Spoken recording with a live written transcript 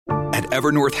At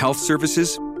Evernorth Health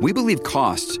Services, we believe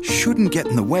costs shouldn't get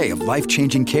in the way of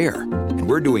life-changing care, and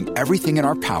we're doing everything in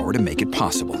our power to make it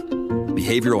possible.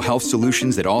 Behavioral health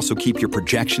solutions that also keep your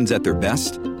projections at their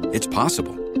best? It's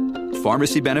possible.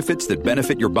 Pharmacy benefits that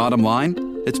benefit your bottom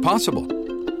line? It's possible.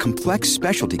 Complex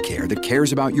specialty care that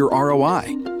cares about your ROI?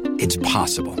 It's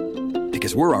possible.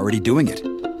 Because we're already doing it.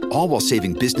 All while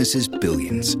saving businesses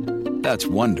billions. That's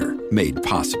Wonder made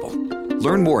possible.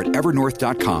 Learn more at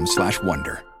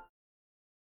evernorth.com/wonder.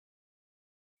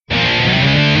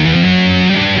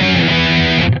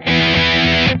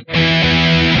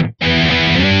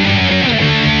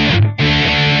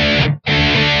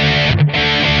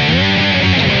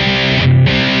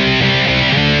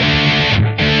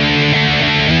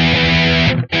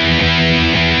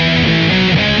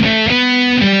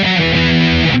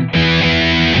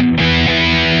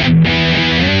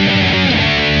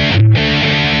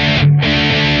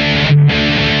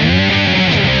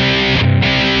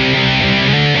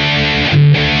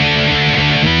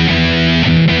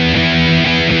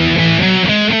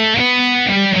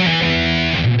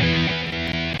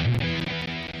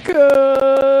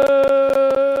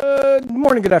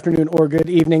 Good afternoon, or good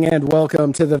evening, and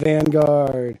welcome to the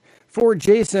Vanguard. For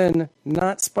Jason,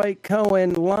 not Spike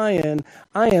Cohen, Lion,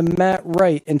 I am Matt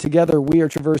Wright, and together we are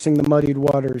traversing the muddied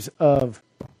waters of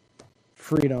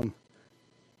freedom.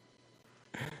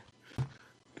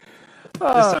 This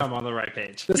time on the right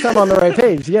page. This time on the right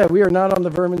page. Yeah, we are not on the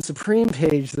Vermin Supreme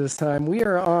page this time. We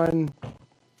are on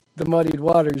the Muddied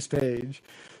Waters page.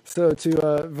 So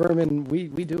to Vermin, we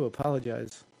do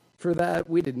apologize. For that,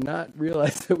 we did not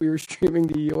realize that we were streaming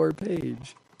to your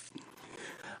page.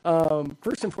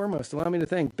 First and foremost, allow me to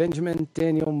thank Benjamin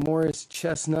Daniel Morris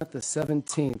Chestnut the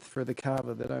 17th for the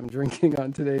kava that I'm drinking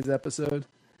on today's episode.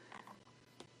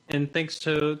 And thanks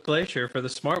to Glacier for the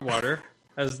smart water,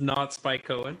 as not Spike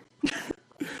Cohen.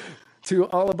 To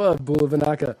all above,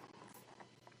 Bulavanaka.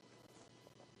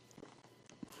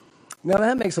 Now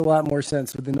that makes a lot more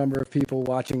sense with the number of people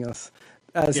watching us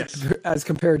as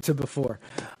compared to before.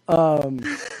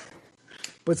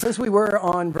 But since we were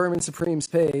on Vermin Supreme's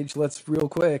page, let's real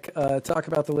quick talk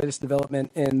about the latest development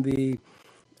in the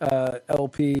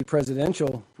LP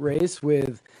presidential race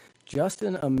with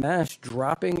Justin Amash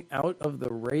dropping out of the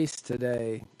race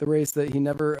today. The race that he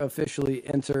never officially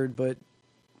entered but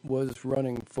was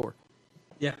running for.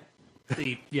 Yeah.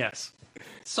 Yes.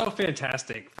 So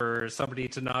fantastic for somebody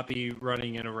to not be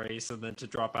running in a race and then to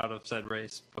drop out of said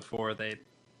race before they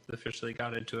officially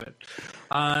got into it.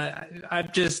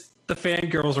 The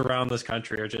fangirls around this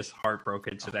country are just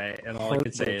heartbroken today, and all I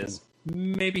can say is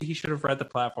maybe he should have read the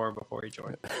platform before he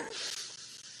joined.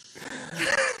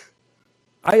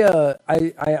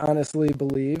 I honestly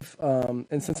believe,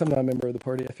 and since I'm not a member of the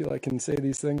party, I feel I can say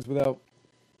these things without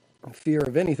fear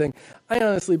of anything. I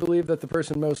honestly believe that the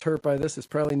person most hurt by this is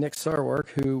probably Nick Sarwark,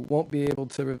 who won't be able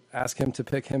to ask him to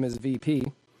pick him as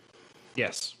VP.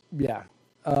 Yes. Yeah.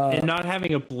 And not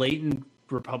having a blatant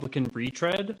Republican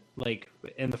retread, like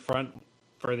in the front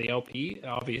for the LP,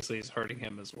 obviously is hurting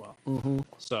him as well. Mm-hmm.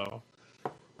 So,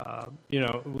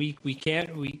 we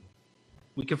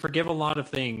can forgive a lot of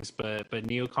things, but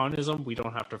neoconism, we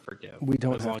don't have to forgive. We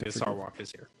don't as have long to as forgive. Sarwark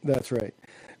is here. That's right.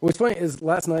 What's funny is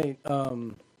last night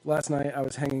I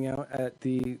was hanging out at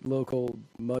the local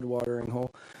mud watering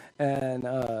hole, and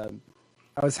I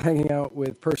was hanging out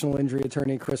with personal injury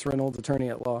attorney Chris Reynolds, attorney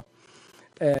at law,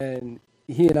 and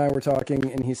he and I were talking,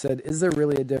 and he said, is there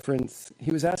really a difference?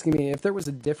 He was asking me if there was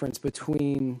a difference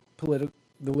between the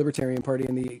Libertarian Party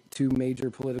and the two major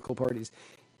political parties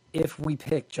if we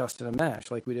pick Justin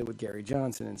Amash, like we did with Gary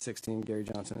Johnson in 16, Gary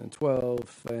Johnson in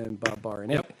 12, and Bob Barr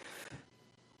in 8. Yep.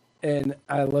 And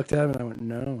I looked at him and I went,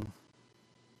 no.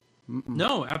 Mm-mm.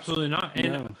 No, absolutely not.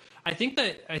 And No. I think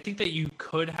that you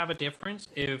could have a difference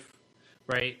if,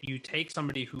 right, you take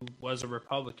somebody who was a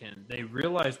Republican, they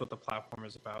realize what the platform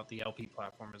is about, the LP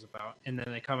platform is about, and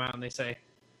then they come out and they say,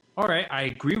 all right, I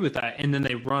agree with that, and then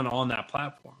they run on that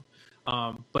platform.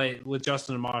 But with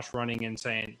Justin Amash running and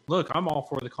saying, look, I'm all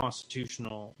for the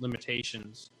constitutional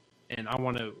limitations, and I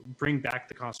want to bring back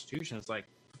the Constitution, it's like,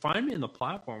 find me in the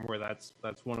platform where that's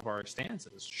one of our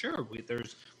stances. Sure,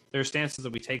 there's stances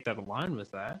that we take that align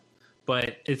with that,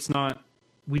 but it's not.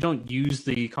 We don't use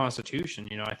the Constitution.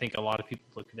 I think a lot of people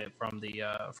look at it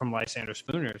from Lysander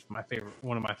Spooner,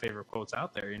 one of my favorite quotes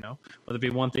out there. Whether it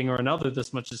be one thing or another,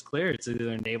 this much is clear: it's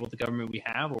either enabled the government we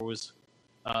have or was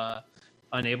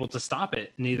unable to stop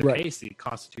it. In either case, the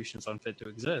Constitution is unfit to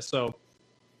exist. So,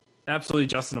 absolutely,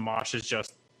 Justin Amash is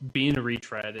just being a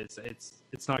retread.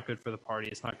 It's not good for the party.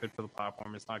 It's not good for the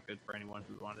platform. It's not good for anyone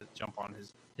who wanted to jump on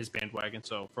his bandwagon.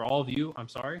 So for all of you, I'm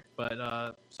sorry,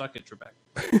 but suck it, Trebek.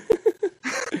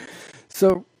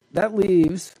 So that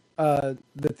leaves,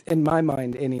 in my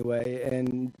mind anyway,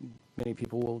 and many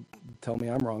people will tell me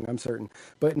I'm wrong, I'm certain,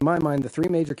 but in my mind, the three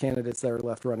major candidates that are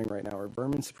left running right now are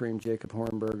Berman Supreme, Jacob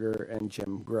Hornberger, and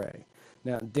Jim Gray.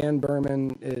 Now, Dan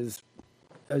Berman is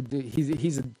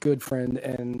he's a good friend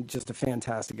and just a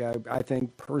fantastic guy. I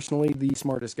think personally the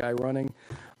smartest guy running.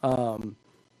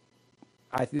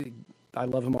 I think I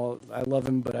love him all. I love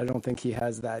him, but I don't think he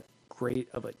has that great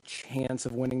of a chance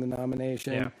of winning the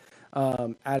nomination. Yeah.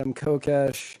 Adam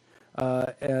Kokesh,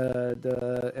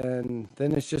 and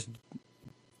then it's just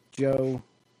Joe.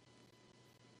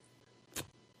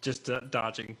 Just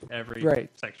dodging every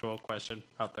sexual question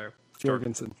out there.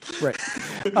 Jorgensen. Right.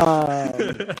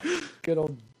 Good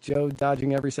old Joe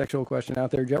dodging every sexual question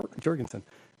out there. Jorgensen.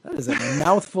 That is a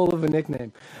mouthful of a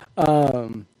nickname.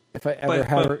 If I ever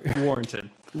have warranted.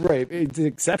 Right. It's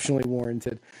exceptionally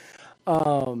warranted.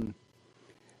 So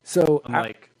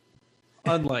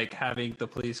unlike having the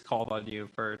police called on you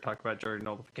for talking about jury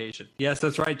nullification. Yes,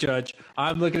 that's right, Judge.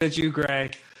 I'm looking at you, Gray.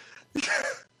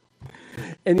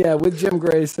 And yeah, with Jim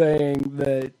Gray saying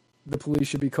that the police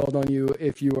should be called on you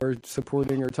if you are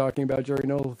supporting or talking about jury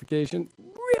nullification,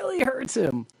 really hurts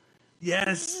him.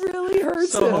 Yes, really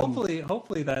hurts him. So hopefully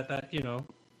that that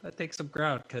takes some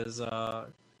ground because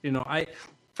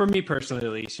for me personally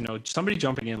at least, somebody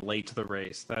jumping in late to the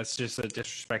race, that's just a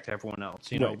disrespect to everyone else.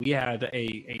 We had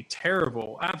a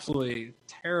terrible, absolutely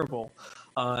terrible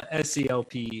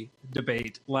SCLP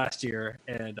debate last year,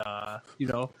 and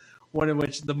one in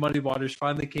which the Muddy Waters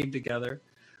finally came together.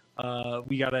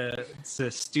 We got to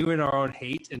stew in our own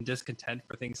hate and discontent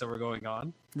for things that were going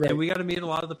on. Right. And we got to meet a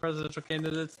lot of the presidential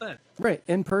candidates then. Right,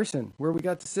 in person, where we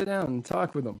got to sit down and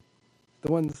talk with them.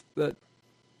 The ones that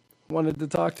wanted to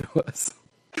talk to us.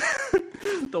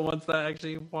 The ones that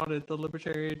actually wanted the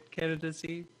Libertarian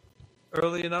candidacy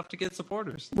early enough to get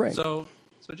supporters. Right. So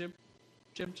Jim,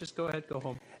 just go ahead, go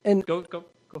home. And go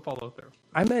follow through.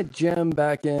 I met Jim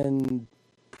back in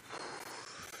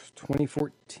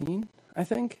 2014, I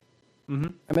think.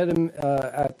 Mm-hmm. I met him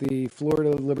at the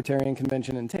Florida Libertarian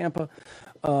Convention in Tampa,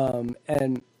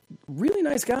 and really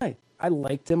nice guy. I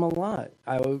liked him a lot.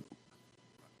 I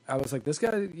was like, this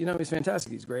guy, he's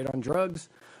fantastic. He's great on drugs.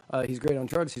 He's great on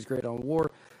drugs. He's great on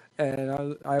war.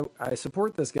 And I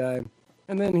support this guy.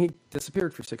 And then he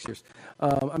disappeared for 6 years.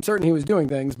 I'm certain he was doing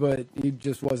things, but he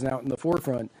just wasn't out in the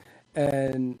forefront.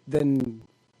 And then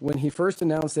when he first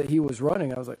announced that he was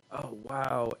running, I was like, oh,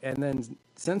 wow. And then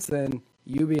since then,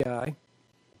 UBI,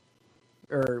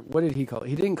 or what did he call it?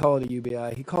 He didn't call it a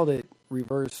UBI. He called it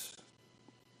reverse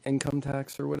income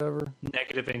tax or whatever.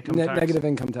 Negative income tax. Negative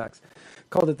income tax.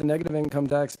 Called it the negative income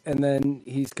tax, and then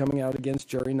he's coming out against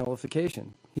jury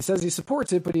nullification. He says he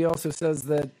supports it, but he also says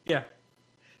that... Yeah.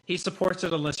 He supports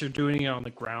it unless you're doing it on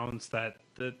the grounds that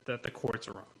the courts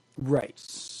are on. Right.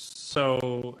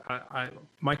 So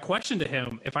my question to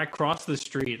him, if I cross the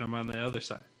street and I'm on the other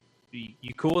side,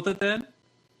 you cool with it then?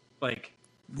 Like...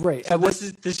 Right. So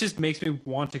this just makes me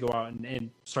want to go out and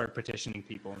start petitioning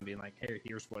people and being like, hey,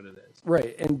 here's what it is.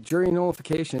 Right. And jury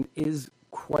nullification is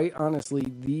quite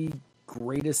honestly the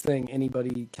greatest thing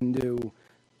anybody can do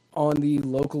on the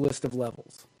localist of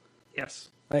levels. Yes.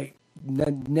 Like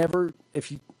never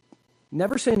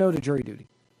say no to jury duty.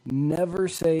 Never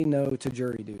say no to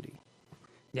jury duty.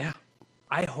 Yeah.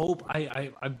 I hope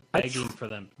I'm begging for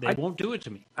them. They won't do it to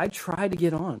me. I try to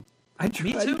get on. I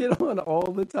try to get on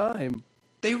all the time.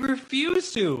 They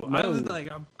refuse to. No. I was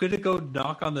like, I'm gonna go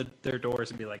knock on their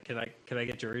doors and be like, can I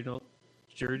get jury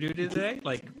duty today?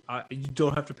 Like, you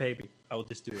don't have to pay me. I will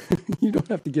just do it. You don't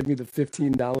have to give me the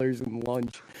 $15 in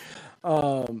lunch.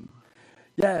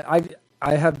 Yeah,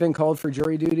 I have been called for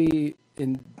jury duty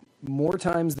in more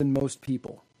times than most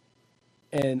people,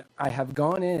 and I have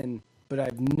gone in, but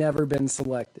I've never been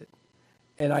selected.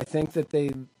 And I think that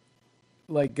they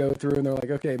like go through and they're like,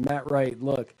 okay, Matt Wright,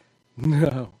 look,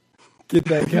 no. Get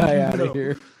that guy out of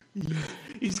here.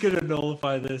 He's gonna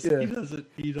nullify this. Yeah.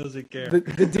 He doesn't care.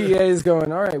 The DA is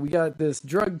going, all right, we got this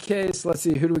drug case. Let's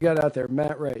see, who do we got out there?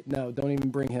 Matt Wright. No, don't even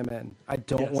bring him in. I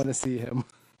don't want to see him.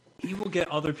 He will get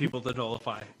other people to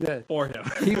nullify for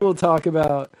him. He will talk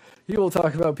about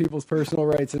people's personal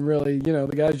rights, and really,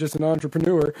 the guy's just an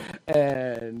entrepreneur,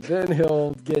 and then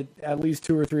he'll get at least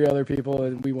 2 or 3 other people,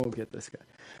 and we won't get this guy.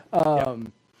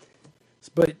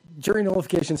 But jury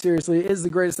nullification, seriously, is the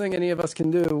greatest thing any of us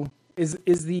can do. Is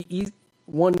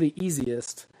one of the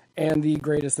easiest and the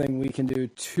greatest thing we can do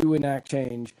to enact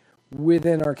change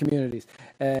within our communities.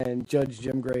 And Judge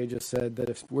Jim Gray just said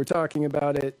that if we're talking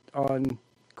about it on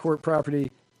court property,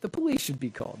 the police should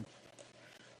be called.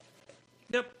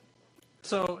 Yep.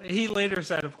 So he later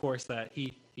said, of course, that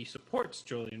he he supports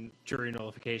jury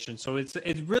nullification. So it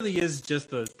really is just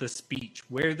the speech,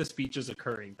 where the speech is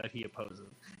occurring, that he opposes.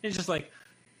 It's just like,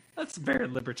 that's very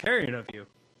libertarian of you.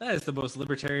 That is the most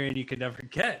libertarian you could ever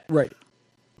get. Right.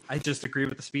 I just agree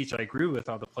with the speech. I agree with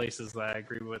all the places that I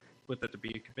agree with it to be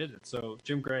committed. So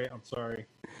Jim Gray, I'm sorry.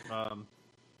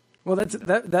 Well,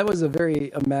 that was a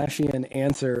very Amashian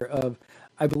answer of,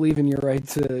 I believe in your right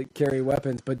to carry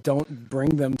weapons, but don't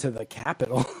bring them to the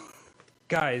Capitol.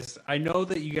 Guys, I know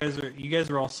that you guys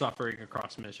are all suffering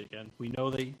across Michigan. We know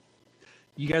that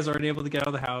you guys aren't able to get out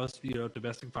of the house. You know,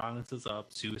 domestic violence is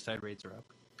up, suicide rates are up.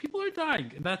 People are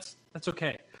dying, and that's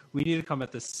okay. We need to come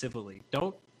at this civilly.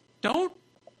 Don't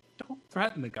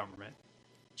threaten the government.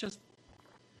 Just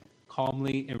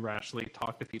calmly and rationally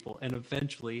talk to people, and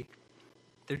eventually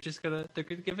they're gonna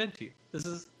give in to you. This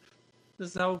is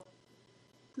how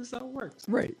it works.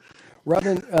 Right.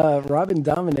 Robin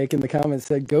Dominic in the comments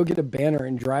said, go get a banner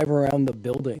and drive around the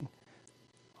building.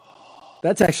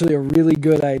 That's actually a really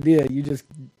good idea.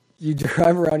 You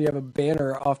drive around, you have a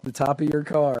banner off the top of your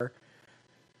car.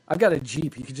 I've got a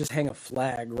Jeep. You could just hang a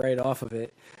flag right off of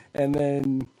it. And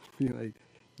then you're like,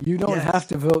 you don't have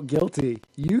to vote guilty.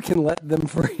 You can let them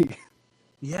free.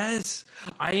 Yes,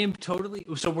 I am totally.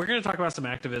 So we're going to talk about some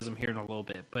activism here in a little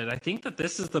bit, but I think that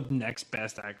this is the next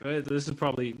best act. This is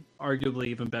probably arguably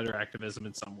even better activism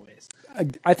in some ways.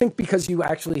 I think because you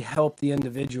actually help the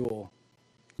individual.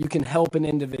 You can help an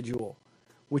individual,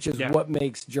 which is what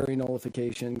makes jury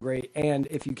nullification great. And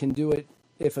if you can do it,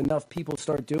 if enough people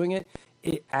start doing it,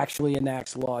 it actually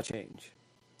enacts law change.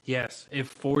 Yes, it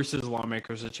forces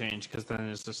lawmakers to change, because then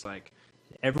it's just like,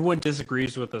 everyone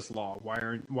disagrees with this law.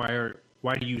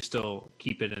 Why do you still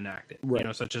keep it enacted? Right. You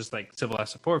know, such as like civil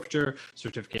asset forfeiture,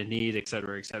 certificate of need, et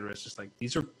cetera, et cetera. It's just like,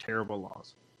 these are terrible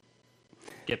laws.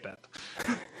 Get bent.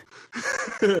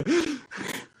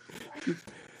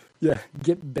 Yeah,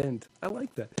 get bent. I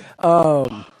like that.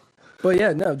 But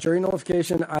yeah, no, jury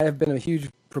nullification, I have been a huge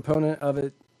proponent of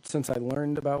it since I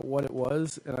learned about what it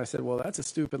was. And I said, well, that's a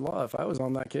stupid law. If I was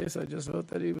on that case, I'd just vote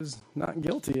that he was not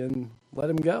guilty and let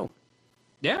him go.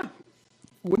 Yeah.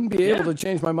 Wouldn't be able to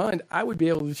change my mind. I would be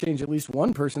able to change at least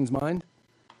one person's mind.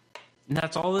 And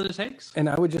that's all that it takes. And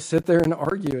I would just sit there and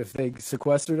argue. If they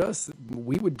sequestered us,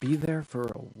 we would be there for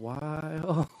a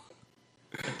while.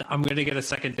 I'm going to get a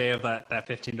second day of that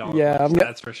 $15. Yeah, lunch,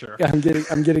 that's for sure. I'm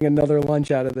getting another lunch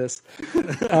out of this.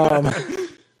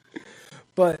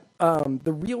 But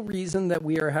the real reason that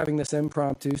we are having this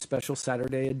impromptu special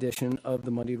Saturday edition of the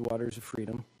Muddied Waters of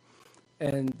Freedom,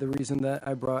 and the reason that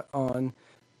I brought on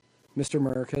Mr.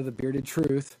 America, the Bearded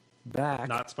Truth, back.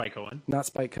 Not Spike Cohen.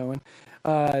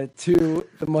 To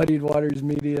the Muddied Waters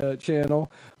Media channel.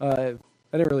 I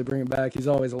didn't really bring him back. He's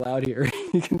always allowed here.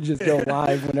 He can just go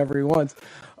live whenever he wants.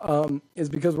 Is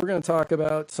because we're going to talk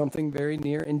about something very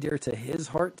near and dear to his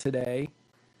heart today,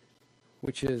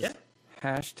 which is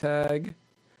hashtag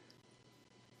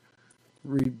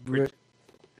Reject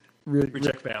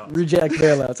bailouts. Reject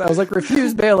bailouts. I was like,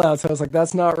 refuse bailouts. I was like,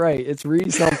 that's not right. It's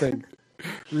something.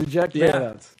 Reject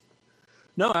bailouts.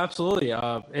 No, absolutely.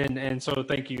 And so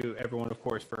thank you, everyone, of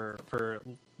course, for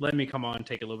letting me come on and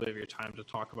take a little bit of your time to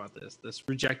talk about this. This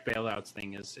reject bailouts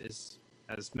thing is,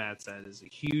 as Matt said, is a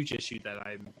huge issue that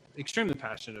I'm extremely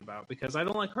passionate about, because I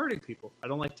don't like hurting people. I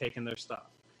don't like taking their stuff.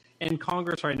 And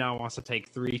Congress right now wants to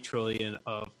take $3 trillion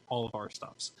of all of our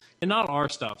stuffs, and not our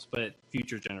stuffs, but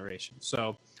future generations.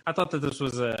 So I thought that this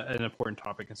was an important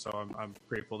topic, and so I'm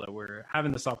grateful that we're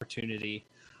having this opportunity.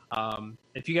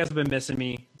 If you guys have been missing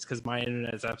me, it's because my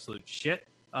internet is absolute shit.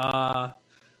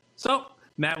 So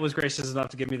Matt was gracious enough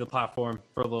to give me the platform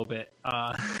for a little bit.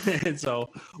 And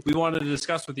so we wanted to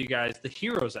discuss with you guys the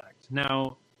HEROES Act.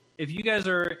 Now, if you guys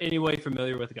are any way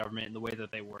familiar with the government and the way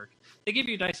that they work, they give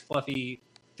you nice, fluffy,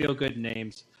 feel-good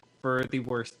names for the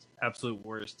worst, absolute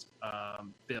worst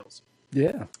bills.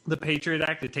 Yeah. The Patriot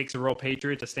Act, it takes a real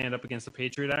patriot to stand up against the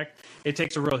Patriot Act. It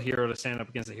takes a real hero to stand up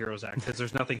against the HEROES Act, because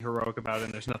there's nothing heroic about it,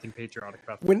 and there's nothing patriotic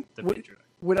about the Patriot Act.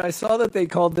 When I saw that they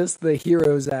called this the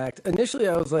HEROES Act, initially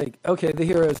I was like, okay, the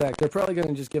HEROES Act, they're probably going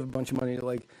to just give a bunch of money to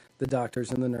like the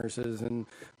doctors and the nurses and,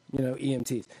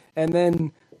 EMTs. And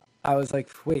then I was like,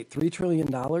 wait, $3 trillion?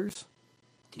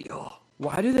 Deal.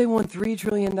 Why do they want $3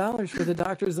 trillion for the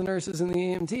doctors, the nurses, and the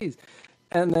EMTs?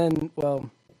 And then, well,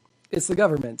 it's the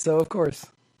government, so of course.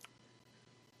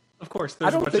 Of course,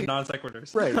 there's a bunch of non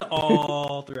sequiturs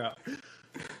all throughout.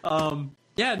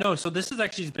 So this has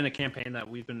actually been a campaign that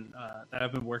that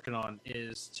I've been working on,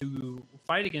 is to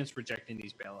fight against rejecting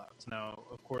these bailouts. Now,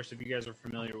 of course, if you guys are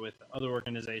familiar with other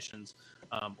organizations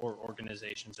or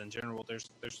organizations in general, there's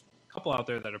a couple out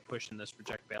there that are pushing this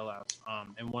reject bailouts,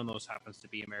 and one of those happens to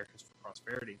be Americans for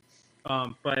Prosperity.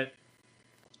 But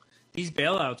these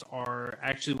bailouts are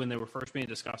actually, when they were first being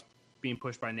discussed, being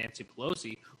pushed by Nancy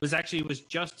Pelosi, was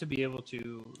just to be able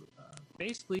to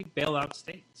basically bail out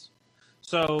states.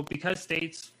 So because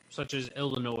states such as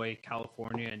Illinois,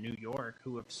 California, and New York,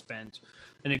 who have spent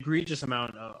an egregious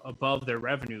amount above their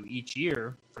revenue each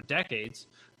year for decades,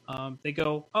 they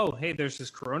go, oh, hey, there's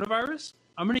this coronavirus.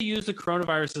 I'm going to use the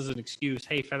coronavirus as an excuse.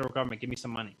 Hey, federal government, give me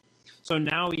some money. So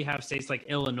now we have states like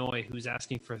Illinois who's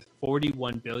asking for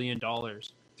 $41 billion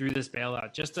through this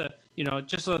bailout just so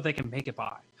that they can make it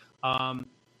by.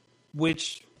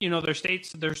 Which,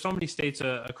 there's so many states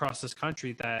across this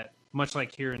country that, much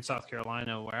like here in South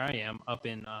Carolina, where I am, up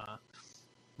in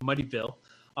Muddyville.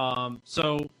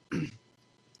 So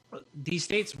these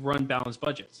states run balanced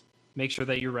budgets. Make sure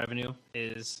that your revenue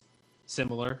is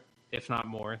similar, if not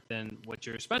more, than what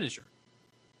your expenditure.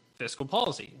 Fiscal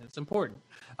policy, it's important.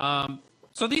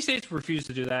 So these states refuse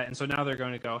to do that, and so now they're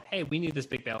going to go, hey, we need this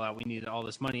big bailout. We need all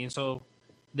this money. And so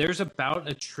there's about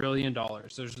 $1 trillion.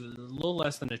 There's a little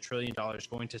less than $1 trillion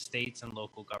going to states and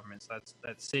local governments. That's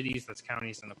cities, that's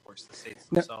counties, and of course the states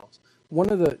themselves. Now,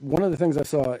 one of the things I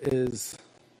saw is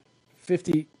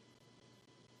 $50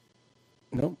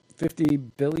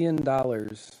 billion.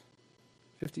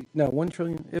 $1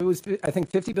 trillion. It was, I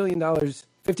think, $50 billion,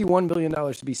 $51 billion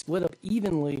to be split up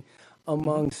evenly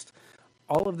amongst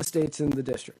all of the states in the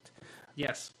district.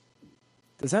 Yes.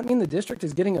 Does that mean the district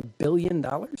is getting $1 billion?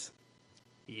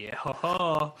 Yeah,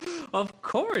 of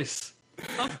course.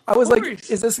 I was like,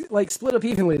 is this like split up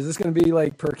evenly? Is this going to be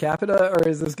like per capita, or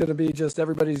is this going to be just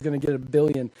everybody's going to get $1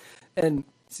 billion? And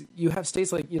you have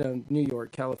states like, New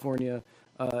York, California,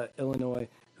 Illinois,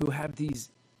 who have these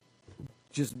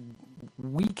just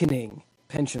weakening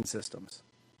pension systems.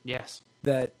 Yes.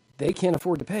 That they can't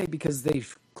afford to pay because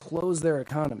they've closed their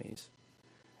economies.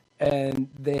 And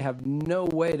they have no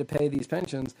way to pay these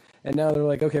pensions. And now they're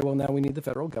like, okay, well, now we need the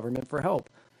federal government for help.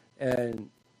 And,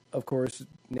 of course,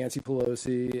 Nancy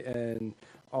Pelosi and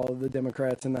all of the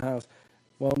Democrats in the House,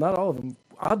 well, not all of them,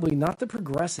 oddly, not the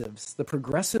progressives. The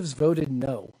progressives voted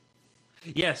no.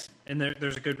 Yes, and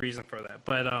there's a good reason for that.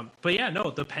 But yeah,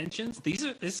 no, the pensions,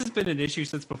 this has been an issue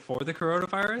since before the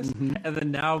coronavirus. Mm-hmm. And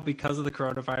then now, because of the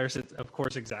coronavirus, it, of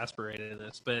course, exasperated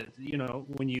this. But,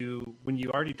 when you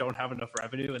already don't have enough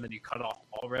revenue and then you cut off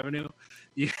all revenue,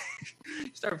 you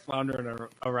start floundering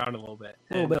around a little bit.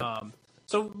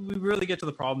 So we really get to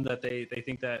the problem that they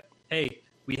think that, hey,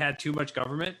 we had too much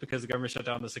government because the government shut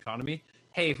down this economy.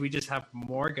 Hey, if we just have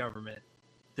more government,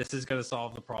 this is going to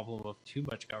solve the problem of too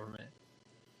much government.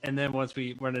 And then once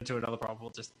we run into another problem, we'll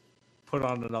just put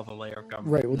on another layer of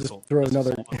government. Right, we'll just throw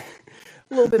another a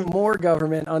little bit more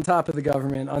government on top of the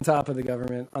government, on top of the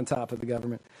government, on top of the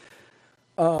government.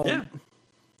 Yeah.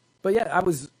 But yeah,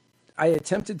 I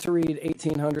attempted to read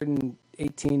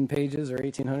 1,818 pages or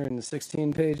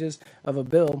 1,816 pages of a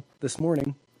bill this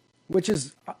morning, which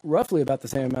is roughly about the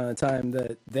same amount of time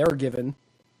that they're given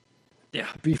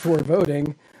before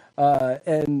voting.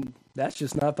 And that's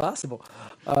just not possible.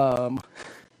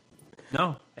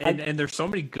 No, and there's so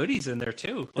many goodies in there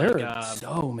too. There are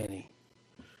so many.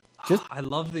 I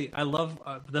love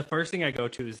the first thing I go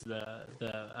to is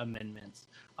the amendments.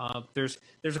 There's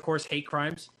of course hate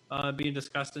crimes being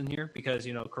discussed in here because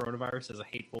coronavirus is a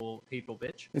hateful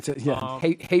bitch. It's a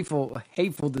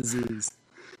hateful disease.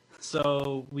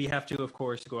 So we have to, of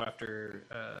course, go after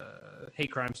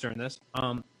hate crimes during this.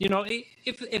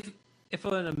 If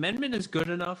an amendment is good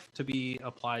enough to be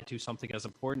applied to something as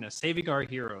important as saving our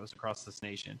heroes across this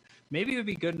nation, maybe it would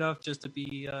be good enough just to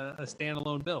be a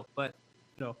standalone bill. But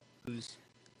who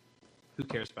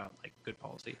cares about good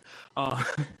policy?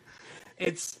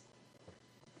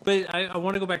 But I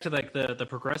want to go back to the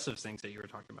progressive things that you were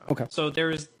talking about. Okay. So there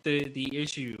is the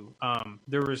issue.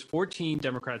 There was 14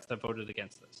 Democrats that voted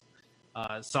against this.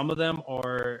 Some of them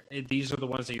these are the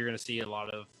ones that you're going to see a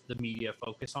lot of the media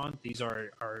focus on. These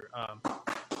are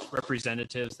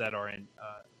representatives that are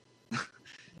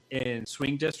in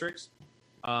swing districts,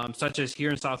 such as here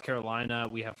in South Carolina,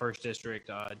 we have 1st District,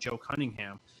 Joe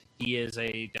Cunningham. He is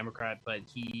a Democrat, but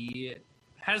he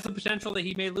has the potential that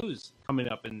he may lose coming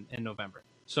up in November.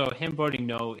 So him voting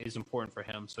no is important for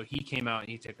him. So he came out and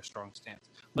he took a strong stance.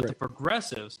 But the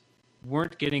progressives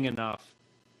weren't getting enough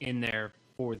in there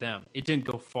for them. It didn't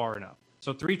go far enough.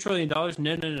 So $3 trillion,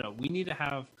 no. We need to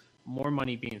have more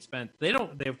money being spent. They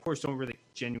of course don't really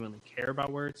genuinely care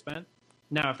about where it's spent.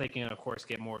 Now, if they can, of course,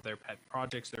 get more of their pet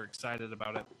projects, they're excited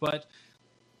about it. But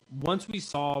once we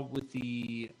saw with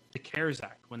the CARES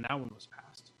Act, when that one was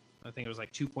passed, I think it was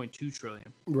like $2.2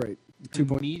 trillion. Right.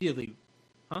 Immediately,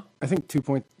 huh? I think 2.2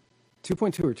 or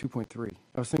 2.3.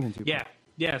 I was thinking 2. Yeah.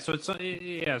 Yeah, so it's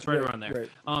it's right around there.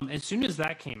 Right. As soon as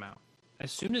that came out,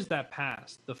 as soon as that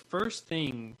passed, the first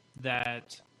thing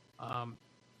that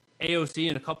AOC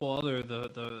and a couple other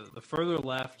the further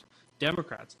left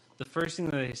Democrats, the first thing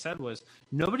that they said was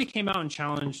nobody came out and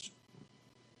challenged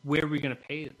where are we going to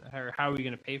pay or how are we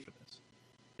going to pay for this.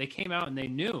 They came out and they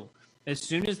knew as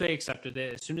soon as they accepted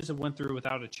it, as soon as it went through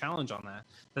without a challenge on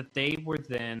that they were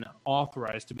then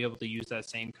authorized to be able to use that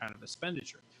same kind of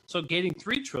expenditure. So getting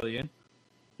 $3 trillion.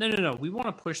 No. We want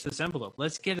to push this envelope.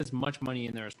 Let's get as much money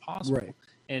in there as possible. Right.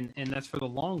 And that's for the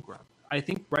long run. I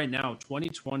think right now,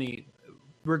 2020,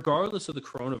 regardless of the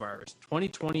coronavirus,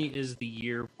 2020 is the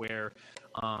year where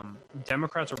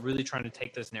Democrats are really trying to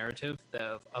take this narrative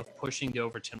of pushing the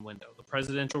Overton window. The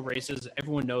presidential races,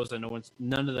 everyone knows that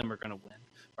none of them are going to win,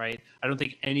 right? I don't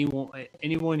think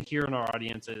anyone here in our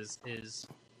audience has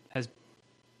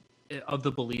of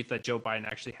the belief that Joe Biden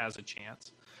actually has a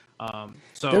chance.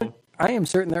 I am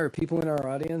certain there are people in our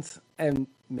audience, and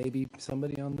maybe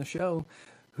somebody on the show,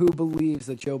 who believes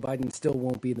that Joe Biden still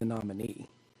won't be the nominee.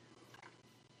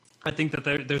 I think that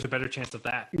there's a better chance of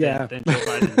that than Joe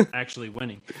Biden actually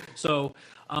winning. So,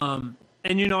 and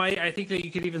I think that you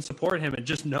could even support him and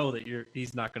just know that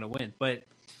he's not going to win. But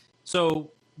so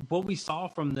what we saw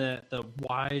from the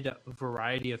wide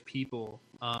variety of people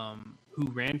who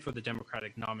ran for the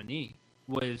Democratic nominee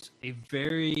was a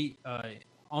very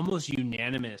almost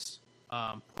unanimous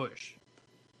push.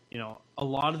 A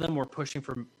lot of them were pushing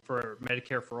for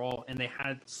Medicare for all, and they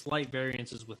had slight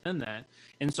variances within that.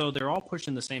 And so they're all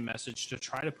pushing the same message to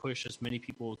try to push as many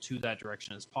people to that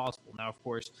direction as possible. Now, of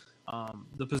course,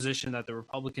 the position that the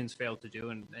Republicans failed to do,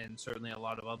 and certainly a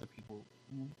lot of other people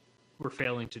were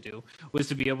failing to do, was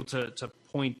to be able to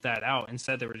point that out.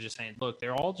 Instead, they were just saying, look,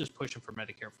 they're all just pushing for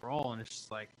Medicare for all. And it's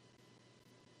just like,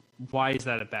 why is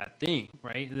that a bad thing,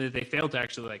 right? They failed to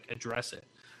actually address it.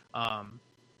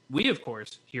 We, of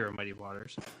course, here at Mighty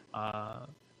Waters,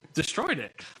 destroyed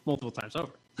it multiple times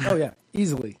over. Oh yeah,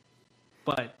 easily.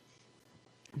 But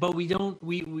we don't.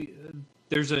 We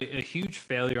there's a huge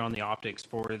failure on the optics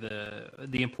for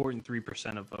the important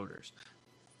 3% of voters.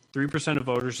 3% of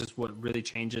voters is what really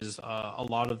changes a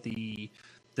lot of the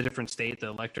different the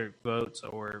electorate votes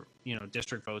or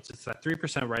district votes. It's that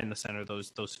 3% right in the center,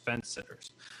 those fence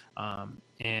sitters.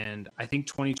 And I think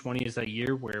 2020 is that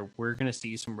year where we're going to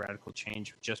see some radical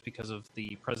change just because of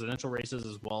the presidential races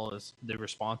as well as the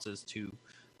responses to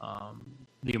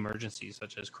the emergencies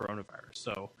such as coronavirus.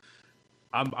 So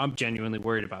I'm genuinely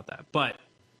worried about that. But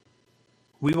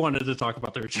we wanted to talk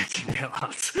about the rejected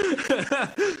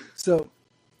bailouts. So,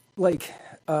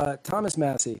 Thomas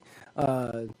Massie,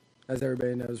 as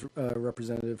everybody knows,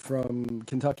 representative from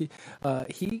Kentucky,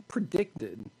 he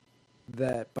predicted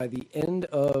that by the end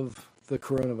of the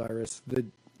coronavirus,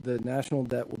 the national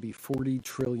debt will be $40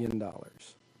 trillion.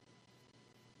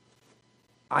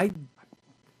 I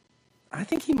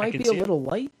think he might be a little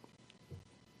light.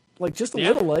 Just a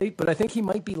little light, but I think he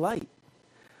might be light.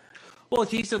 Well,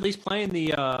 he's at least playing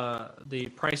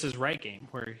the Price is Right game,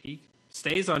 where he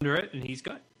stays under it and he's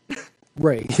good.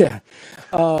 Right, yeah.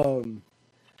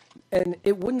 And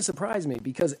it wouldn't surprise me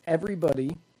because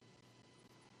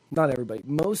not everybody,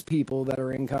 most people that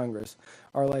are in Congress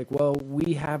are like, well,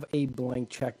 we have a blank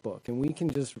checkbook and we can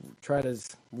just try to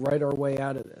write our way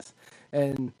out of this.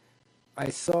 And I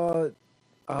saw,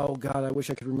 oh God, I wish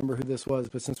I could remember who this was,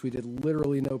 but since we did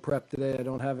literally no prep today, I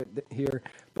don't have it here.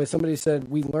 But somebody said,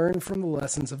 we learned from the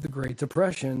lessons of the Great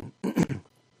Depression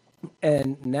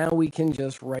and now we can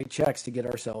just write checks to get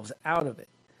ourselves out of it.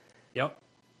 Yep.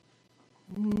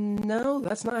 No,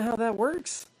 that's not how that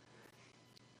works.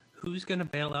 Who's going to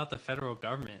bail out the federal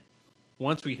government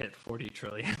once we hit $40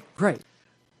 trillion? Right.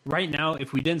 Right now,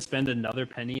 if we didn't spend another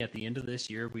penny at the end of this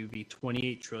year, we would be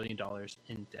 $28 trillion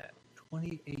in debt.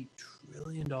 $28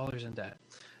 trillion in debt.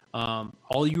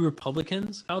 All you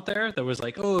Republicans out there that was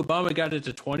like, oh, Obama got it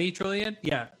to $20 trillion.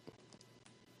 Yeah.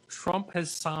 Trump has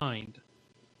signed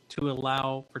to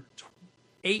allow for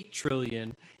 $8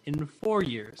 trillion in 4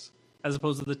 years, as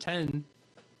opposed to the 10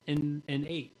 in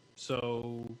 8.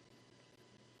 So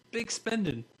big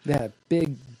spending. Yeah,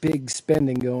 big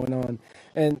spending going on.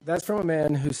 And that's from a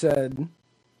man who said,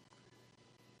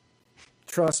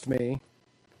 trust me,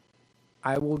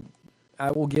 I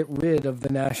will get rid of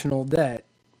the national debt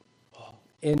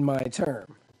in my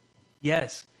term.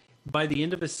 Yes. By the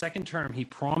end of his second term, he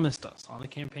promised us on the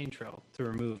campaign trail to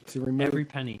remove every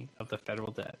penny of the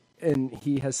federal debt. And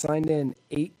he has signed in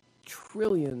 $8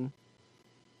 trillion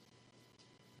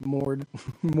more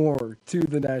to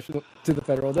the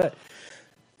federal debt.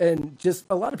 And just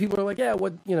a lot of people are like, yeah,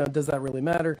 what, does that really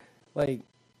matter? Like,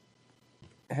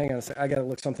 hang on a sec. I got to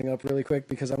look something up really quick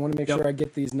because I want to make sure I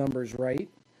get these numbers right.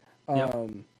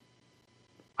 I'm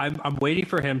waiting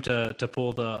for him to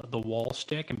pull the wall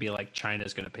stick and be like,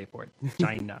 China's going to pay for it.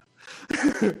 China.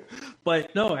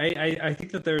 But no, I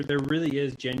think that there really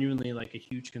is genuinely like a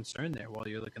huge concern there while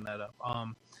you're looking that up.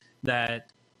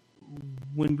 That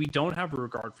when we don't have a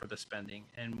regard for the spending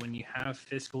and when you have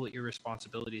fiscal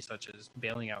irresponsibility such as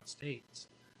bailing out states,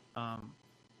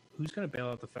 who's going to bail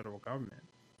out the federal government?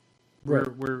 Right.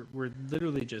 We're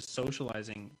literally just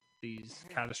socializing these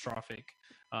catastrophic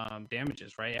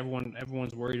damages, right?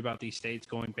 Everyone's worried about these states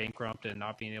going bankrupt and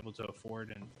not being able to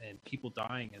afford and people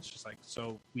dying. It's just like,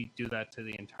 so we do that to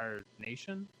the entire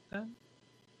nation then?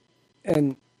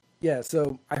 And yeah,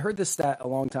 so I heard this stat a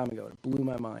long time ago. It blew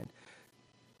my mind.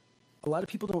 A lot of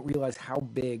people don't realize how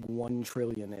big 1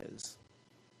 trillion is.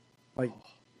 Like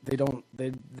they don't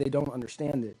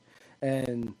understand it.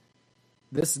 And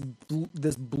this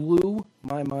blew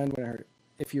my mind when I heard it.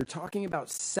 If you're talking about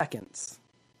seconds,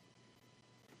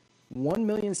 1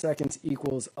 million seconds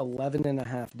equals 11 and a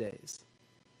half days.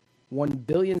 1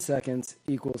 billion seconds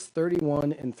equals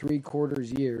 31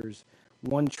 3/4 years.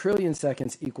 1 trillion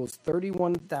seconds equals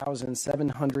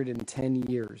 31,710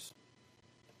 years.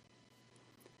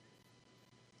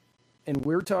 And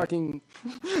we're talking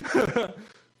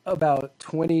about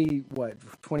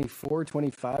 24,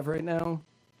 25 right now?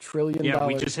 Trillion yeah,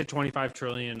 dollars. we just hit 25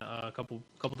 trillion a couple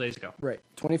days ago. Right.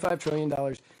 $25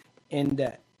 trillion in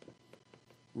debt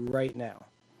right now.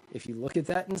 If you look at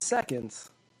that in seconds,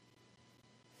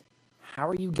 how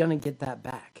are you going to get that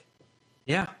back?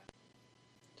 Yeah.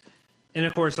 And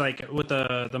of course, like with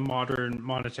the modern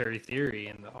monetary theory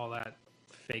and all that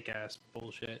fake ass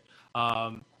bullshit,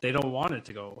 they don't want it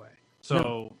to go away.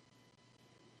 So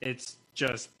it's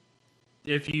just,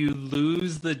 if you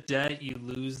lose the debt, you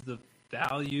lose the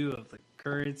value of the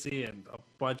currency and a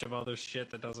bunch of other shit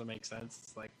that doesn't make sense.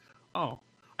 It's like, oh,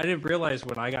 I didn't realize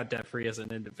when I got debt free as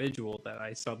an individual that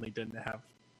I suddenly didn't have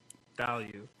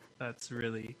value. That's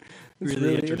really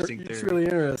interesting theory. It's really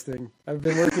interesting. I've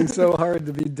been working so hard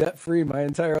to be debt free my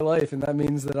entire life, and that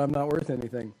means that I'm not worth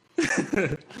anything.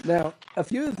 Now, a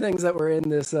few of the things that were in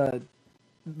this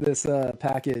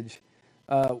package,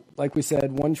 like we said,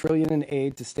 $1 trillion in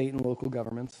aid to state and local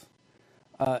governments.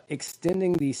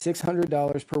 Extending the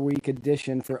 $600 per week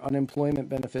addition for unemployment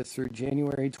benefits through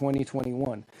January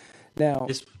 2021. Now,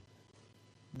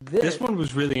 this one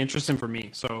was really interesting for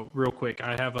me. So real quick,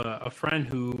 I have a friend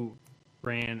who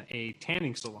ran a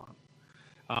tanning salon.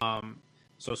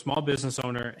 So small business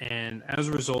owner, and as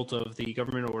a result of the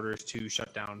government orders to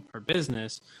shut down her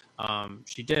business,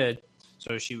 she did.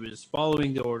 So she was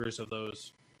following the orders of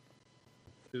those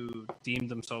who deemed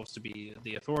themselves to be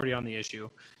the authority on the issue.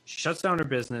 She shuts down her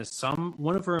business.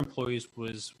 One of her employees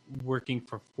was working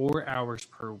for 4 hours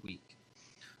per week.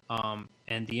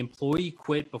 And the employee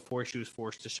quit before she was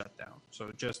forced to shut down.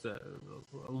 So just a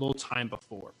little time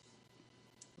before.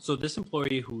 So this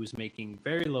employee who was making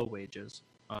very low wages,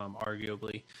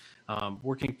 arguably,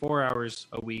 working 4 hours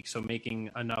a week, so making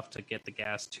enough to get the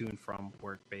gas to and from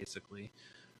work, basically,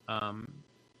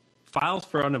 files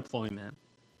for unemployment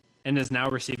and is now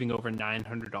receiving over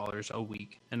 $900 a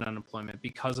week in unemployment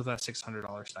because of that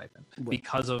 $600 stipend,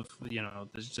 because of,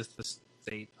 there's just the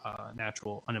state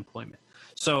natural unemployment.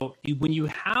 So when you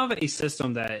have a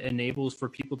system that enables for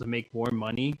people to make more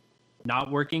money not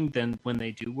working than when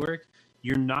they do work,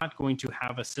 you're not going to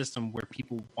have a system where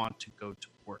people want to go to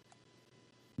work.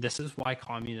 This is why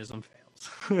communism fails.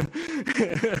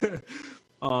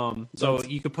 So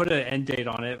you could put an end date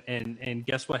on it, and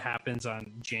guess what happens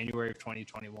on January of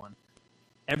 2021?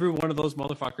 Every one of those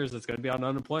motherfuckers that's going to be on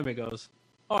unemployment goes,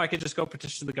 oh, I could just go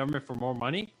petition the government for more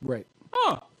money? Right.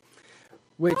 Oh.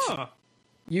 Which,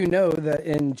 you know that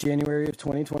in January of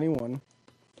 2021,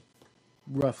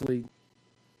 roughly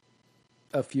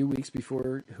a few weeks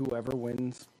before whoever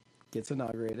wins gets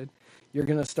inaugurated, you're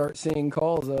going to start seeing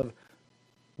calls of,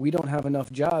 we don't have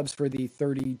enough jobs for the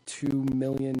 32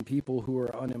 million people who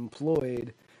are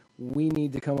unemployed. We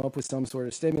need to come up with some sort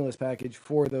of stimulus package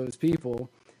for those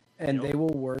people, and they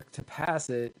will work to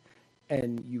pass it.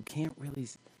 And you can't really,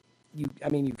 you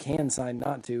can sign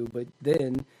not to, but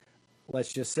then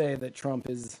let's just say that Trump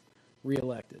is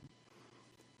reelected.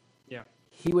 Yeah.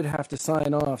 He would have to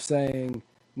sign off saying,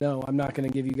 no, I'm not going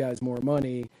to give you guys more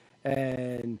money.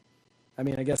 And I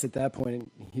mean, I guess at that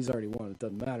point, he's already won. It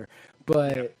doesn't matter.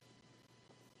 But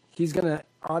he's going to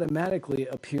automatically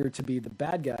appear to be the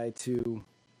bad guy to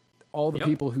all the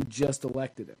people who just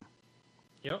elected him.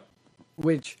 Yep.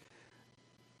 Which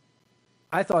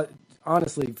I thought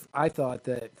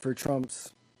that for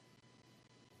Trump's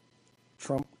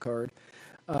Trump card,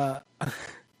 I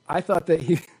I thought that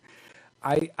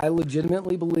I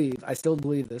legitimately believe, I still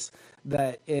believe this,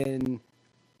 that in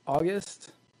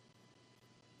August,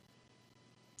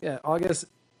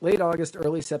 late August,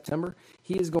 early September,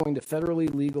 he is going to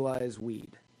federally legalize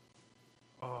weed.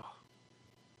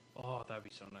 Oh, that'd be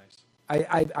so nice.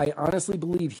 I honestly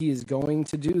believe he is going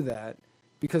to do that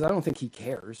because I don't think he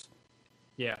cares.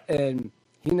 Yeah. And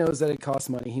he knows that it costs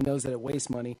money. He knows that it wastes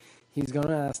money. He's going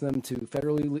to ask them to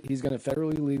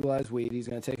federally legalize weed. He's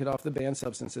going to take it off the banned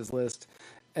substances list.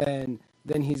 And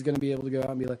then he's going to be able to go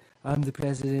out and be like, I'm the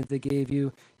president that gave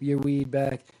you your weed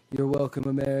back. You're welcome,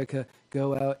 America.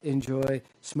 Go out, enjoy,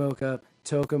 smoke up,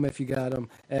 toke 'em if you got 'em.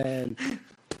 And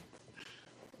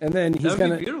then he's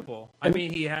going to be beautiful. I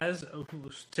mean, he has,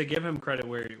 to give him credit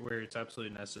where it's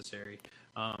absolutely necessary.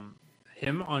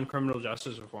 Him on criminal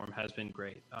justice reform has been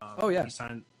great. He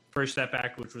signed First Step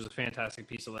Act, which was a fantastic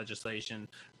piece of legislation,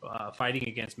 fighting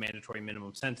against mandatory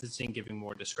minimum sentencing, giving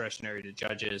more discretionary to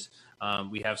judges.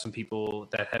 We have some people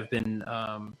that have been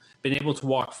able to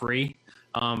walk free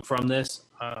from this.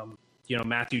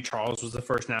 Matthew Charles was the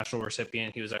first national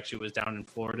recipient. He was down in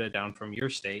Florida, down from your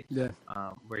state,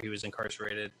 where he was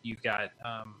incarcerated. You've got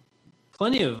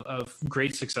plenty of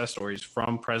great success stories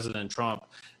from President Trump.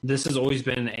 This has always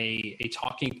been a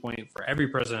talking point for every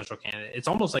presidential candidate. It's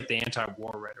almost like the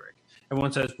anti-war rhetoric.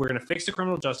 Everyone says, we're going to fix the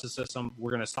criminal justice system.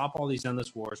 We're going to stop all these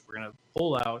endless wars. We're going to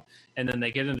pull out. And then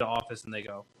they get into office and they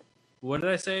go, what did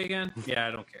I say again? Yeah,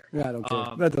 I don't care. Yeah, I don't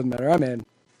care. That doesn't matter. I'm in.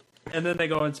 And then they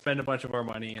go and spend a bunch of our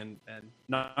money and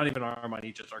not even our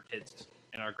money, just our kids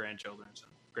and our grandchildren's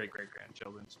and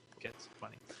great-great-grandchildren's kids'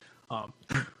 money.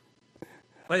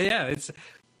 But yeah,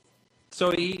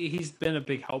 he's been a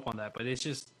big help on that, but it's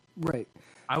just right.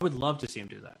 I would love to see him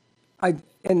do that. I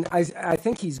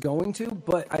think he's going to,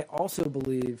 but I also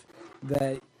believe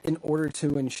that in order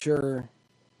to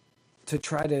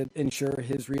try to ensure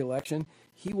his reelection,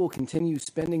 he will continue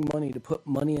spending money to put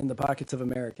money in the pockets of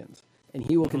Americans, and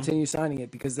he will continue signing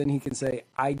it because then he can say,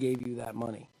 "I gave you that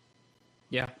money."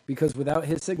 Yeah. Because without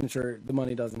his signature, the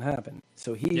money doesn't happen.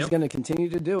 So he's going to continue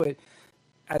to do it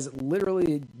as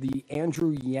literally the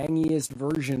Andrew Yangiest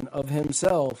version of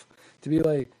himself to be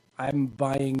like, I'm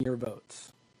buying your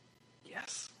votes.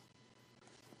 Yes.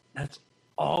 That's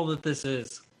all that this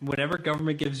is. Whenever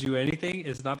government gives you anything,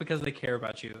 it's not because they care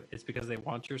about you. It's because they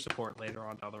want your support later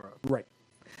on down the road. Right.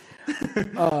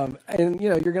 And,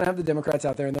 you're going to have the Democrats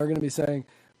out there, and they're going to be saying,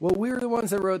 well, we were the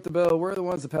ones that wrote the bill. We're the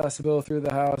ones that passed the bill through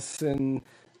the House. And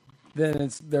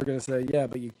then they're going to say, yeah,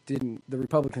 but you didn't. The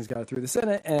Republicans got it through the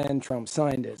Senate, and Trump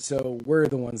signed it. So we're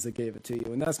the ones that gave it to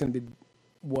you. And that's going to be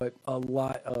what a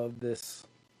lot of this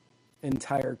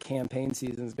entire campaign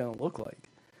season is going to look like.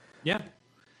 Yeah.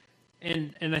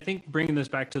 And I think bringing this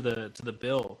back to the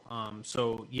bill.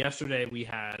 So yesterday we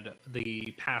had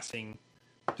the passing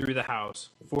through the House.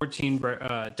 14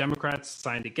 Democrats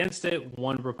signed against it.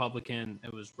 1 Republican,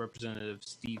 it was Representative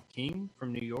Steve King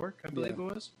from New York, I believe it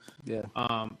was. Yeah.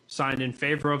 Signed in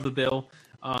favor of the bill.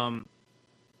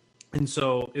 And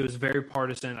so it was very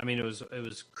partisan. I mean, it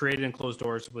was created in closed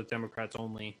doors with Democrats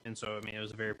only. And so, I mean, it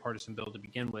was a very partisan bill to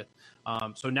begin with.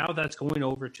 So now that's going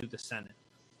over to the Senate.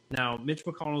 Now, Mitch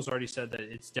McConnell's already said that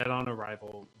it's dead on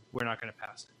arrival. We're not going to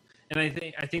pass it. And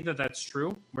I think that that's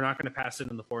true. We're not going to pass it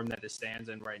in the form that it stands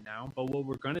in right now. But what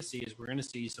we're going to see is we're going to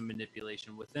see some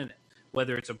manipulation within it,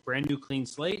 whether it's a brand new clean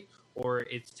slate or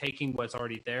it's taking what's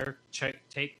already there,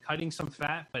 cutting some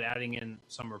fat, but adding in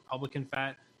some Republican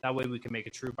fat. That way we can make a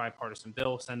true bipartisan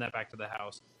bill, send that back to the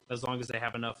House. As long as they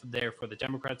have enough there for the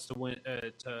Democrats to win,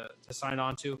 to sign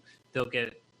on to, they'll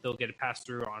get it passed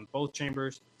through on both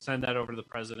chambers, send that over to the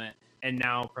president. And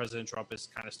now President Trump is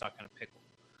kind of stuck in a pickle.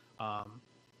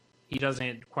 He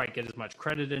doesn't quite get as much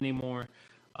credit anymore,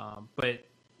 but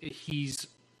he's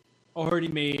already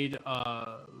made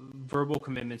verbal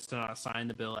commitments to not sign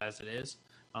the bill as it is.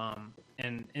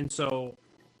 And so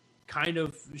kind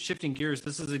of shifting gears,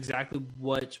 this is exactly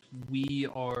what we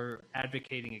are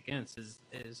advocating against is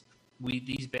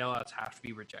these bailouts have to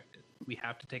be rejected. We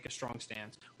have to take a strong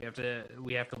stance. We have to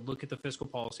look at the fiscal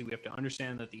policy. We have to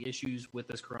understand that the issues with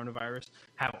this coronavirus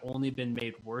have only been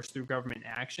made worse through government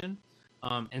action.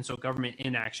 And so government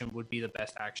inaction would be the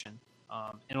best action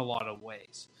in a lot of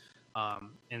ways.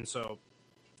 And so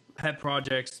pet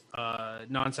projects,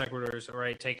 non sequiturs,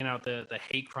 right, taking out the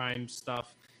hate crime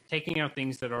stuff, taking out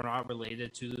things that are not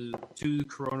related to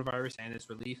coronavirus and its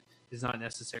relief is not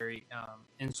necessary.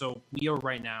 And so we are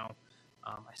right now,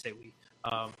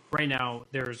 right now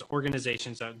there's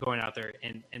organizations that are going out there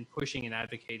and pushing and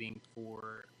advocating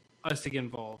for us to get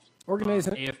involved.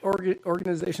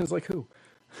 Organizations like who?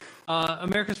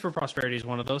 Americans for Prosperity is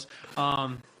one of those.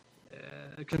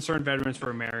 Concerned Veterans for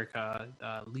America,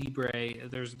 Libre.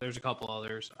 There's a couple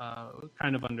others,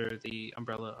 kind of under the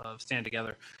umbrella of Stand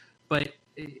Together. But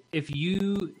if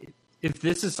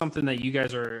this is something that you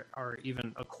guys are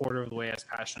even a quarter of the way as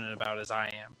passionate about as I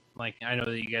am, like I know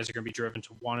that you guys are going to be driven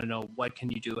to want to know what can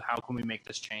you do, how can we make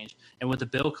this change, and with the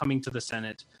bill coming to the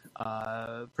Senate,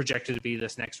 projected to be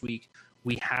this next week,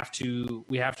 we have to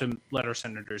let our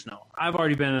senators know. I've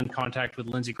already been in contact with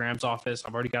Lindsey Graham's office.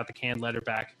 I've already got the canned letter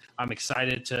back. I'm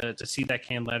excited to see that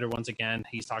canned letter once again.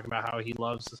 He's talking about how he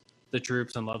loves the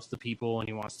troops and loves the people, and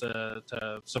he wants to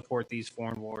support these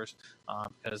foreign wars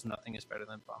because nothing is better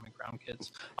than bombing brown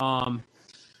kids.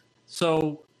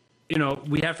 So,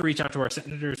 we have to reach out to our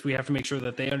senators. We have to make sure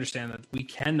that they understand that we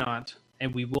cannot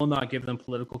and we will not give them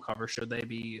political cover should they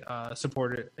be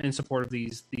in support of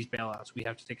these bailouts. We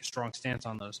have to take a strong stance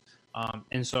on those.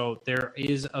 And so there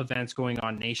is events going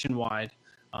on nationwide.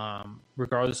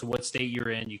 Regardless of what state you're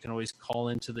in, you can always call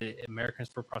into the Americans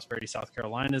for Prosperity South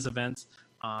Carolina's events,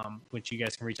 which you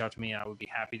guys can reach out to me. I would be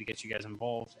happy to get you guys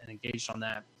involved and engaged on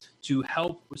that to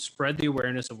help spread the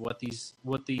awareness of what's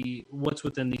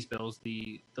within these bills,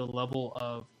 the level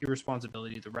of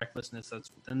irresponsibility, the recklessness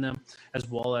that's within them, as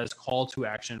well as call to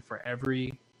action for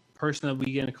every person that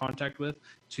we get in contact with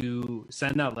to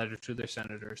send out letters to their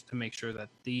senators to make sure that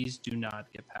these do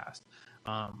not get passed.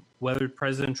 Whether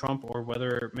President Trump or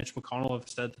whether Mitch McConnell have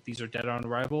said that these are dead on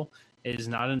arrival, it is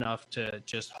not enough to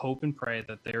just hope and pray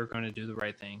that they're going to do the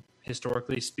right thing.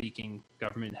 Historically speaking,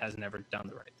 government has never done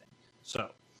the right thing. So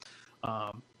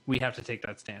we have to take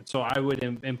that stand. So I would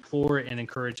implore and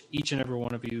encourage each and every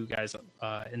one of you guys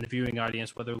in the viewing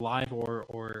audience, whether live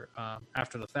or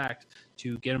after the fact,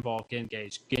 to get involved, get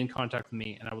engaged, get in contact with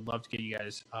me, and I would love to get you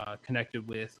guys connected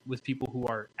with people who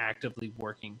are actively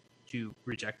working to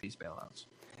reject these bailouts.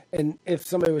 And if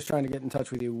somebody was trying to get in touch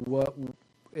with you,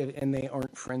 and they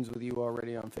aren't friends with you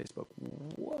already on Facebook,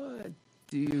 what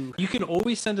do you? You can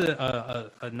always send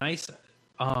a nice,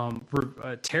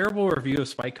 a terrible review of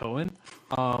Spike Cohen,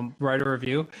 write a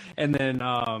review, and then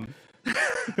on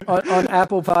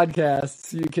Apple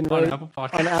Podcasts, you can write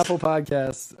on Apple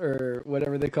Podcasts or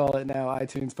whatever they call it now,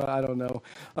 iTunes. I don't know.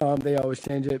 They always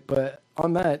change it, but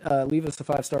on that, leave us a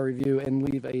 5-star review and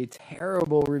leave a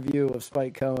terrible review of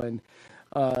Spike Cohen.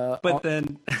 But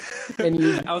then,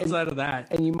 outside of that,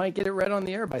 and you might get it read on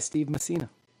the air by Steve Messina.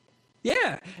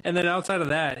 Yeah, and then outside of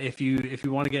that, if you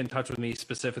want to get in touch with me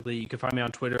specifically, you can find me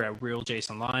on Twitter at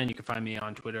RealJasonLine. You can find me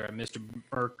on Twitter at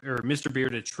Mr.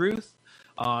 Bearded Truth.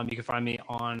 You can find me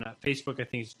on Facebook. I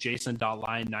think it's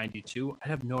Jason.line92. I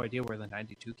have no idea where the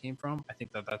 92 came from. I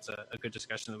think that's a good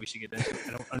discussion that we should get into.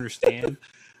 I don't understand.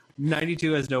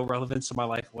 92 has no relevance to my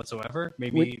life whatsoever.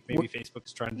 Maybe Facebook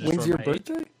is trying to destroy when's your my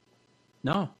birthday? Age.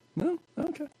 No,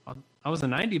 okay. I was a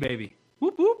 90 baby.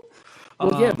 Whoop whoop.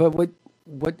 Well, yeah, but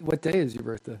what day is your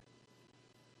birthday?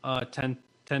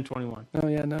 10/21. Oh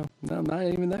yeah, no, not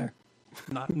even there.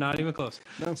 Not even close.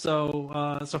 No. So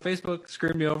Facebook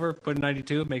screwed me over, put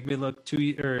 92, make me look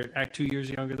act 2 years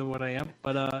younger than what I am.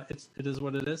 But it is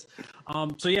what it is.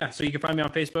 So you can find me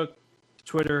on Facebook,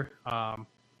 Twitter.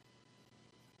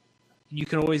 You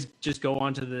can always just go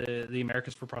onto the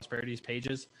Americans for Prosperity's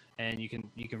pages, and you can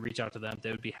reach out to them.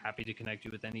 They would be happy to connect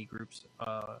you with any groups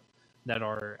that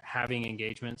are having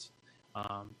engagements.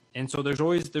 And so there's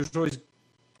always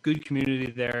good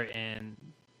community there, and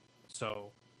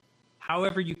so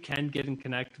however you can get and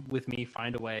connect with me,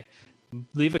 find a way.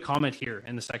 Leave a comment here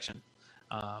in the section,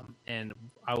 and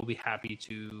I will be happy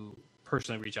to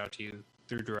personally reach out to you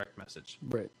through direct message.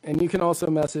 Right. And you can also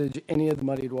message any of the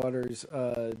Muddied Waters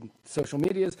social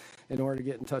medias in order to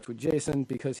get in touch with Jason,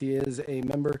 because he is a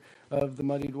member of the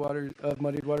Muddied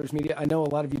Waters Media. I know a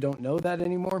lot of you don't know that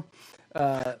anymore.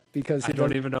 Because I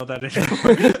don't even know that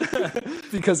anymore.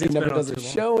 because he never does a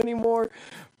show anymore.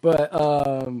 But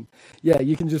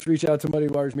you can just reach out to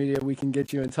Muddied Waters Media. We can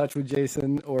get you in touch with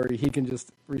Jason, or he can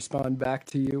just respond back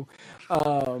to you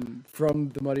from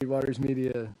the Muddied Waters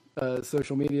Media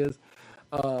social medias.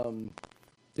 Do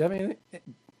you have anything?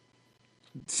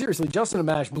 Seriously, Justin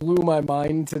Amash blew my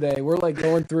mind today. We're like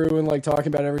going through and like talking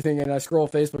about everything, and I scroll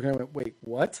Facebook and I went, "Wait,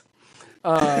 what?"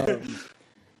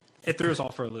 It threw us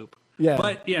all for a loop. Yeah,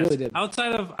 but yes, really did.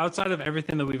 outside of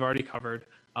everything that we've already covered,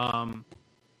 I'm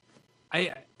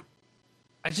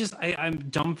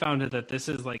dumbfounded that this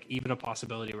is like even a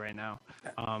possibility right now.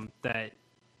 That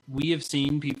we have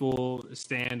seen people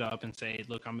stand up and say,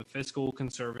 "Look, I'm a fiscal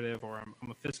conservative, or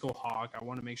I'm a fiscal hawk. I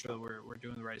want to make sure that we're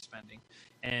doing the right spending."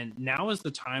 And now is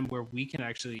the time where we can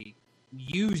actually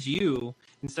use you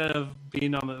instead of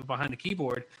being behind the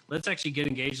keyboard. Let's actually get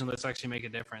engaged and let's actually make a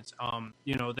difference.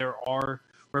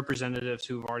 representatives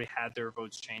who have already had their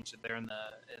votes changed there in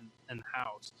the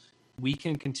House. We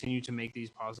can continue to make these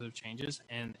positive changes,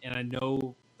 and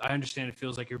I understand it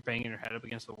feels like you're banging your head up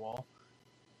against the wall,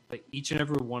 but each and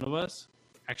every one of us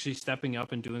actually stepping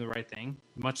up and doing the right thing,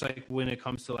 much like when it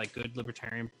comes to like good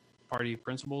Libertarian Party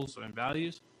principles and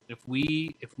values, if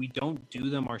we don't do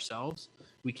them ourselves,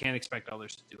 we can't expect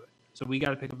others to do it. So we got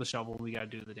to pick up the shovel. We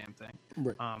got to do the damn thing.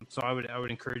 Right. So I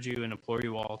would encourage you and implore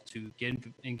you all to get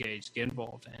engaged, get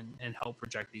involved, and help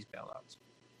reject these bailouts.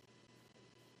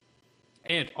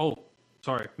 And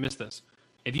missed this.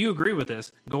 If you agree with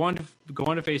this, go on to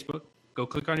Facebook, go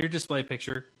click on your display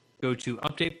picture, go to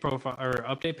update profile or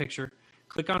update picture,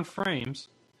 click on frames,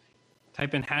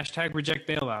 type in hashtag reject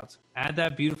bailouts, add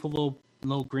that beautiful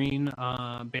little green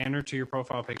banner to your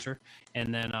profile picture,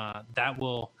 and then that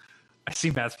will. I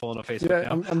see Matt's pulling up Facebook.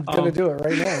 Yeah, now. I'm going to do it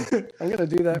right now. I'm going to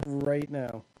do that right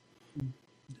now.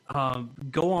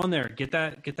 Go on there, get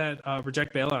that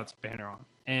reject bailouts banner on,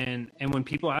 and when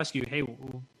people ask you, hey,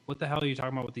 what the hell are you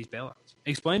talking about with these bailouts?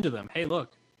 Explain to them, hey,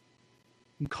 look,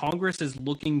 Congress is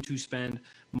looking to spend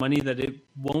money that it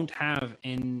won't have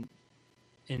in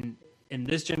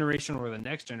this generation or the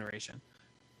next generation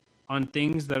on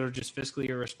things that are just fiscally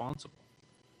irresponsible.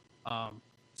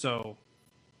 So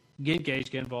get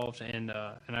engaged, get involved, and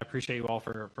I appreciate you all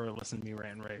for listening to me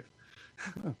rant and rave.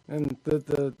 And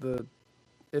the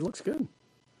it looks good.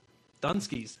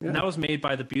 Dunskies. Yeah. And that was made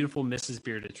by the beautiful Mrs.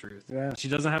 Bearded Truth. Yeah. She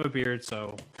doesn't have a beard,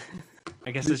 so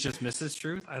I guess it's just Mrs.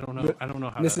 Truth. I don't know.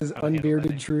 How Mrs. how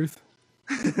Unbearded Truth.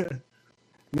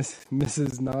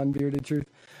 Mrs. Non-Bearded Truth.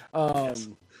 Yes.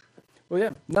 Well,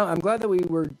 yeah. No, I'm glad that we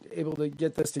were able to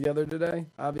get this together today.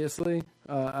 Obviously,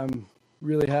 I'm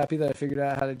really happy that I figured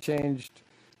out how to change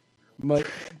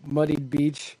Muddied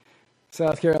Beach,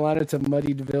 South Carolina, to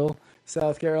Muddiedville,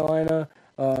 South Carolina,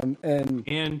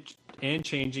 and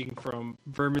changing from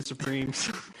Vermin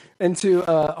Supremes into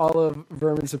all of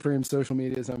Vermin Supreme's social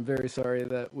medias. I'm very sorry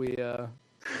that we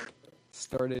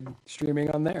started streaming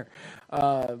on there.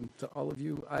 To all of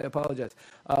you, I apologize.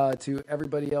 To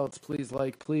everybody else, please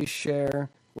share.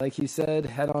 Like he said,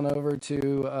 head on over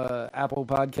to Apple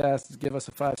Podcasts, give us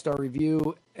a 5-star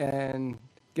review, and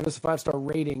give us a 5-star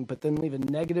rating, but then leave a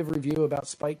negative review about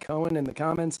Spike Cohen in the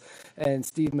comments, and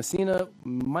Steve Messina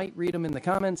might read them in the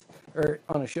comments, or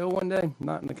on a show one day,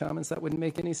 not in the comments. That wouldn't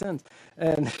make any sense.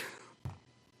 And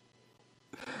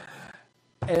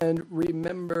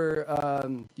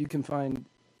remember, you can find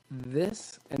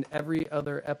this and every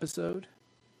other episode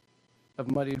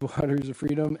of Muddied Waters of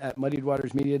Freedom at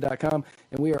muddiedwatersmedia.com,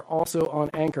 and we are also on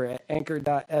Anchor at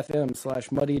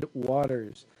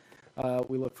anchor.fm/muddiedwaters.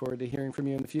 We look forward to hearing from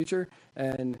you in the future,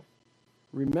 and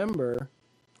remember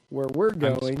where we're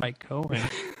going. I'm Spike Cohen.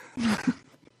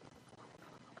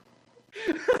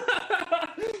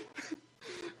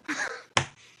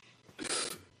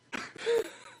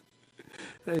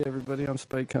 Hey everybody, I'm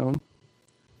Spike Cohen.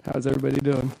 How's everybody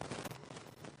doing?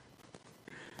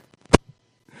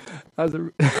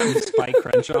 I'm Spike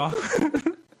Crenshaw.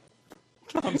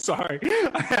 I'm sorry.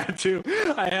 I had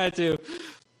to.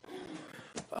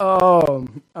 Oh,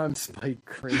 I'm Spike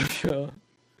Crenshaw.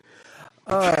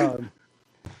 And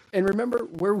remember,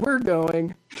 where we're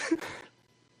going,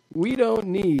 we don't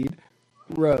need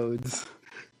roads.